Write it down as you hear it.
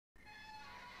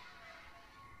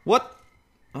What?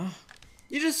 Oh,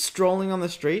 you're just strolling on the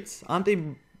streets? Aren't they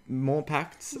more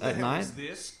packed at night? Is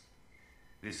this?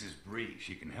 This is Bree.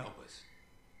 She can help us.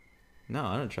 No,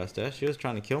 I don't trust her. She was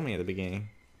trying to kill me at the beginning.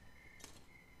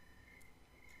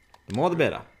 The more the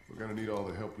better. We're gonna need all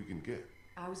the help we can get.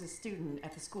 I was a student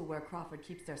at the school where Crawford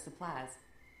keeps their supplies.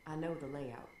 I know the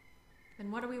layout. Then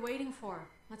what are we waiting for?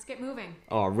 Let's get moving.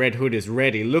 Oh, Red Hood is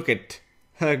ready. Look at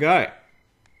her go.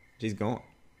 She's gone.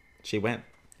 She went.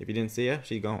 If you didn't see her,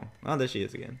 she's gone. Oh, there she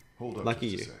is again. Hold up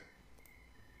Lucky just you. a sec.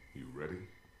 You ready?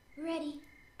 Ready.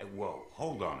 Whoa,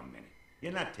 hold on a minute.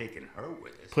 You're not taking her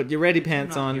with us. Put your ready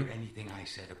pants Did you not on. hear anything I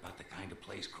said about the kind of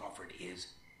place Crawford is?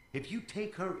 If you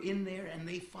take her in there and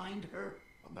they find her...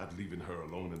 I'm not leaving her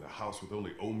alone in the house with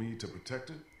only Omi to protect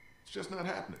her. It's just not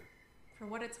happening. For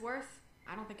what it's worth,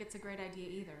 I don't think it's a great idea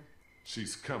either.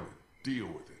 She's coming. Deal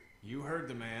with it. You heard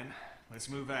the man. Let's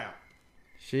move out.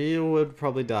 She would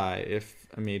probably die if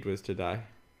Omid was to die.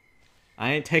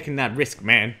 I ain't taking that risk,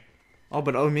 man. Oh,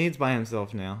 but Omid's by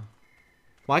himself now.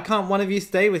 Why can't one of you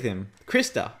stay with him?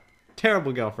 Krista,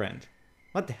 terrible girlfriend.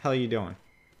 What the hell are you doing?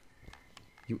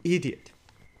 You idiot.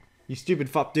 You stupid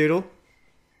fop doodle.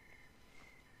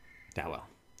 Ah well,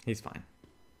 he's fine.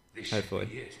 This Hopefully.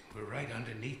 should be it. We're right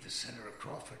underneath the center of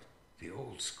Crawford. The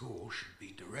old school should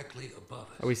be directly above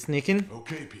us. Are we sneaking?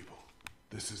 Okay, people.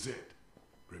 This is it.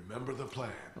 Remember the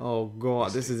plan. Oh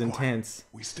god, this is intense.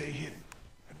 We stay hidden,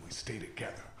 and we stay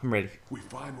together. I'm ready. We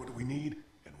find what we need,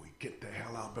 and we get the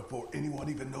hell out before anyone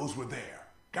even knows we're there.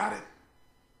 Got it?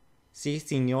 Si,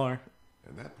 senor.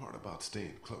 And that part about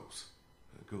staying close,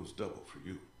 it goes double for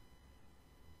you.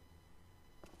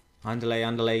 Andale,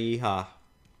 andale, yeehaw.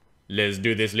 Let's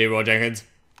do this, Leroy Jenkins.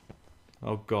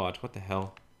 Oh god, what the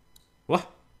hell? What?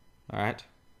 Alright.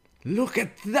 Look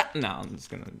at that! No, I'm just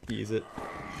gonna use it.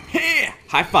 Here!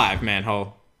 High five,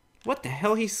 manhole. What the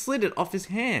hell? He slid it off his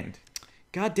hand.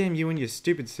 Goddamn you and your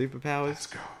stupid superpowers. Let's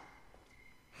go.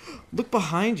 Look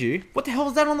behind you. What the hell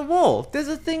is that on the wall? There's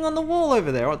a thing on the wall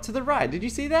over there, to the right. Did you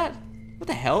see that? What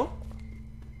the hell?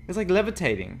 It's like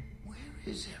levitating. Where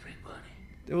is everybody?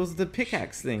 It was the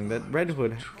pickaxe thing that Red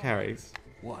Hood carries.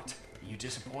 What? You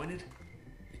disappointed?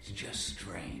 It's just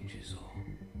strange is all.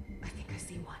 I think I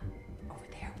see one. Over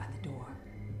there by the door.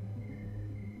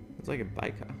 It's like a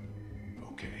biker.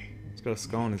 Okay. He's got a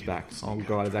skull on his back. Oh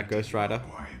god, is that Ghost Rider?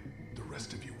 Quiet. The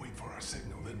rest of you wait for our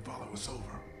signal, then follow us over.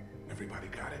 Everybody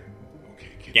got it? Okay,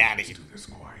 kids. Got Let's it. do this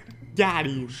quiet. Got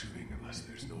No him. shooting unless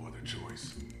there's no other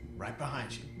choice. Right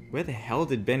behind you. Where the hell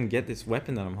did Ben get this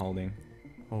weapon that I'm holding?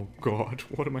 Oh god,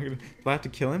 what am I gonna... Do I have to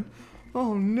kill him?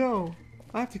 Oh no!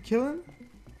 I have to kill him?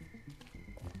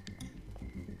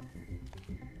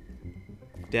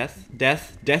 Death,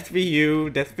 death, death for you,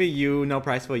 death for you, no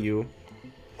price for you.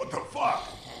 What the fuck?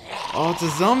 Oh, it's a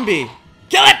zombie!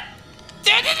 Kill it!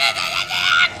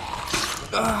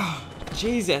 Oh,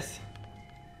 Jesus.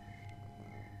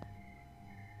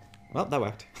 Well, that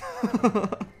worked.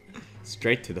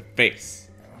 Straight to the face.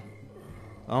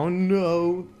 Oh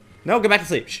no. No, go back to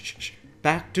sleep. Shh, shh, shh.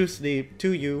 Back to sleep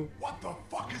to you. What the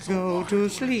fuck is Go Walker to doing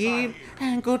sleep inside here?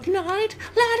 and good night.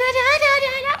 La, da, da, da,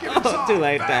 da, Get da. Oh, inside, too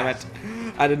late, damn it.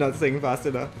 I did not sing fast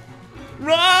enough.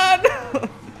 Run!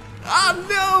 Oh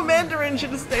no, Mandarin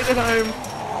should have stayed at home.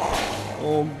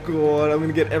 Oh god, I'm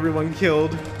gonna get everyone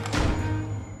killed.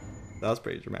 That was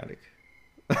pretty dramatic.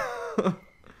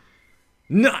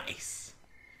 Nice!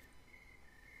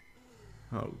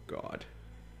 Oh god.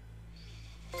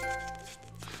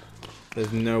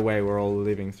 There's no way we're all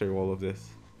living through all of this.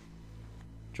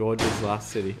 George's last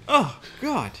city. Oh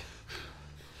god!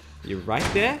 You're right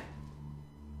there?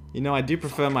 You know, I do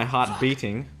prefer my heart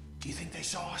beating. Do you think they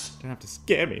saw us? Don't have to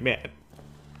scare me, man.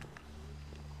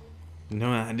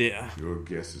 No idea. Your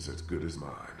guess is as good as mine.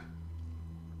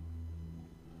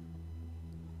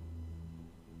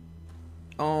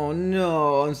 Oh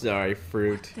no, I'm sorry,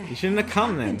 Fruit. You shouldn't have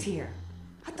come then. Happened here?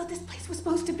 I thought this place was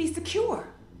supposed to be secure.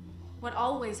 What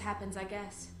always happens, I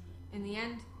guess. In the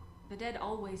end, the dead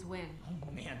always win.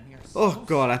 Oh man, we are Oh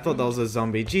god, I thought that was a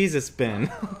zombie. Jesus,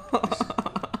 Ben.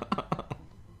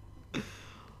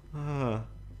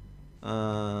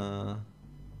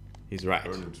 He's right.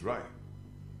 Vernon's right.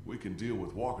 We can deal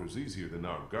with walkers easier than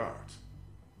our guards.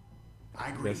 I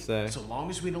agree. Guess so. So long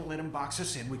as we don't let him box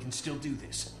us in, we can still do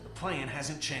this. The plan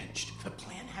hasn't changed. The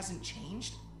plan hasn't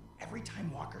changed? Every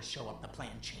time walkers show up, the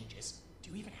plan changes. Do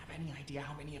you even have any idea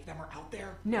how many of them are out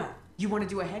there? No. You want to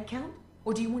do a head count?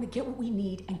 Or do you want to get what we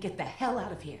need and get the hell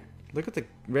out of here? Look at the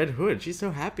Red Hood. She's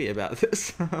so happy about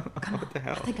this. Come What the on.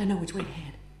 hell? I think I know which way to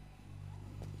head.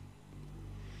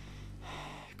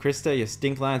 Krista, your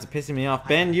stink lines are pissing me off.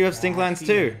 Ben, you have stink lines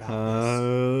too.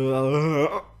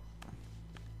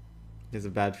 There's a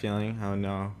bad feeling. Oh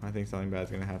no, I think something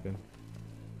bad's gonna happen.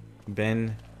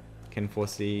 Ben can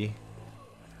foresee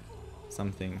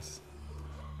some things.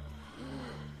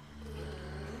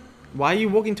 Why are you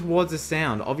walking towards the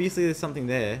sound? Obviously there's something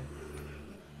there.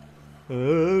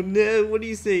 Oh no, what do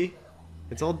you see?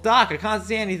 It's all dark, I can't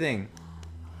see anything.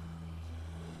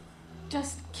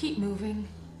 Just keep moving.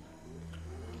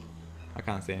 I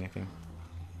can't see anything.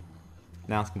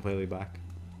 Now it's completely black.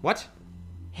 What?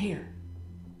 Here.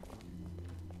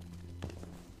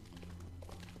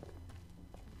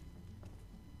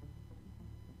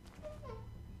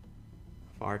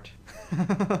 Fart.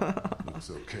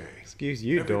 Looks okay. Excuse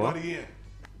you, door. Everybody in.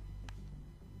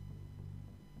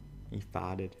 He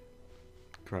farted.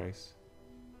 Gross.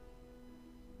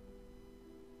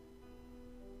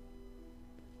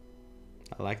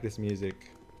 I like this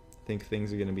music. Think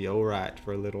things are gonna be alright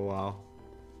for a little while.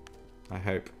 I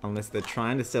hope. Unless they're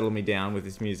trying to settle me down with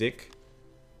this music.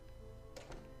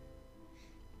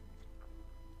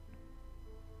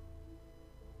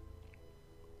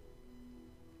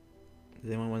 Does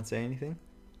anyone want to say anything?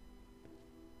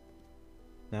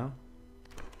 No?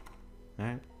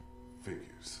 Alright.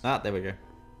 Figures. Ah, there we go.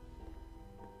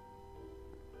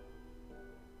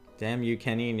 Damn you,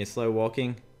 Kenny, and your slow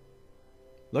walking.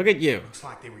 Look at you! Looks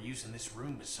like they were using this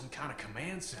room as some kind of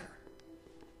command center.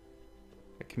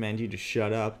 I command you to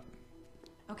shut up.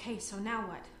 Okay, so now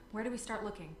what? Where do we start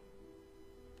looking?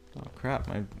 Oh crap,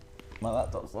 my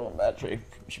laptop's low on battery.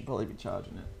 I should probably be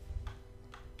charging it.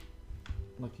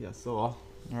 Lucky I saw,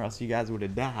 or else you guys would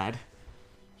have died.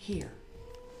 Here.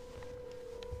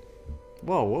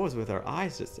 Whoa, what was with our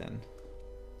eyes just then?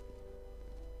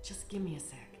 Just give me a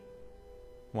sec.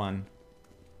 One.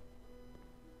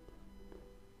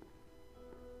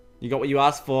 You got what you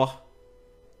asked for.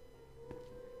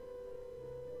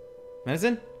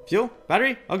 Medicine? Fuel?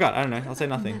 Battery? Oh god, I don't know. I'll say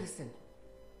nothing. Medicine.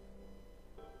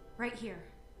 Right here.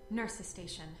 Nurse's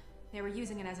station. They were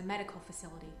using it as a medical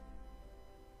facility.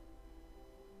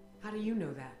 How do you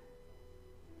know that?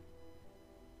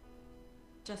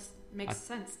 Just makes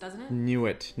sense, doesn't it? Knew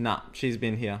it. Nah, she's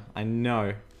been here. I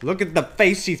know. Look at the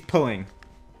face she's pulling.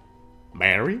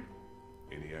 Battery?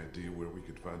 Any idea where we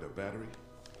could find a battery?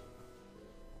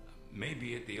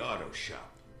 Maybe at the auto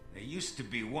shop. There used to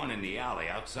be one in the alley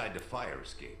outside the fire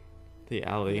escape. The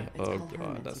alley. Yeah, it's Oh called god,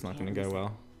 Herman's. that's You not can't gonna go miss it.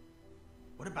 well.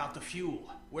 What about the fuel?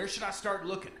 Where should I start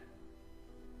looking?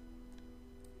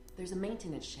 There's a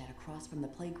maintenance shed across from the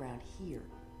playground here.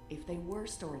 If they were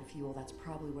storing fuel, that's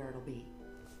probably where it'll be.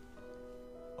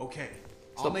 Okay.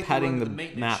 Stop I'll make a patting run to the the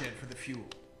maintenance map. shed for the fuel.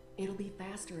 It'll be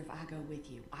faster if I go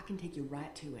with you. I can take you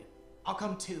right to it. I'll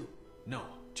come too. No,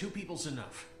 2 people's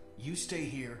enough. You stay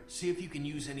here, see if you can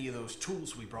use any of those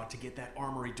tools we brought to get that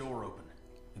armory door open.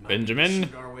 We might Benjamin?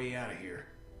 shoot our way out of here.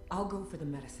 I'll go for the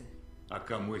medicine. I'll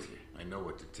come with you. I know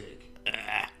what to take.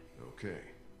 Okay.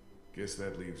 Guess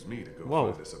that leaves me to go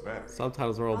Whoa. find us a battery.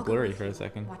 Subtitles were all I'll go blurry with for a you.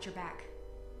 second. Watch your back.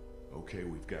 Okay,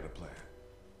 we've got a plan.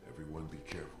 Everyone be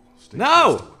careful. Stay No!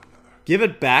 close to one another. Give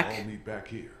it All back. meet back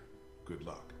here. Good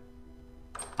luck.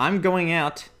 I'm going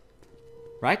out.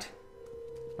 Right?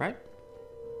 Right?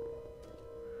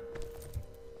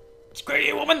 Screw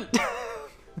you, woman!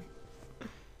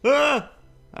 Ah!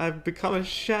 I've become a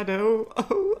shadow.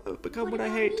 Oh, I've become what I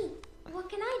hate. What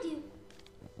can I do?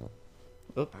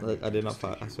 Oh, I need I you did to not stay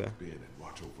fart, I here swear. with Ben and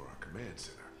watch over our command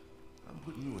center. I'm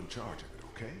putting you in charge of it,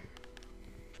 okay?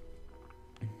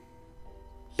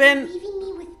 Ben! Leaving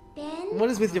me with Ben? What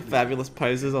is with your fabulous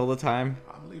poses all the time?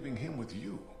 I'm leaving him with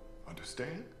you.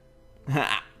 Understand?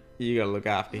 You gotta look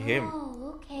after him.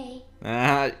 Oh, okay.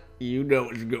 Ah, you know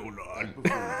what's going on.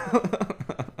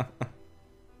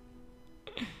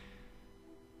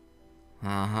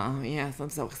 Yes, I'm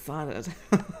so excited.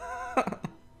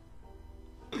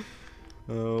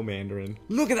 Oh, Mandarin.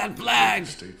 Look at that flag!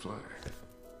 State flag.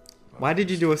 Why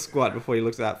did you do a squat before you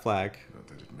looked at that flag? Not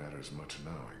that it matters much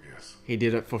now, I guess. He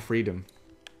did it for freedom.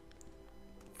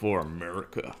 For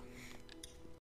America.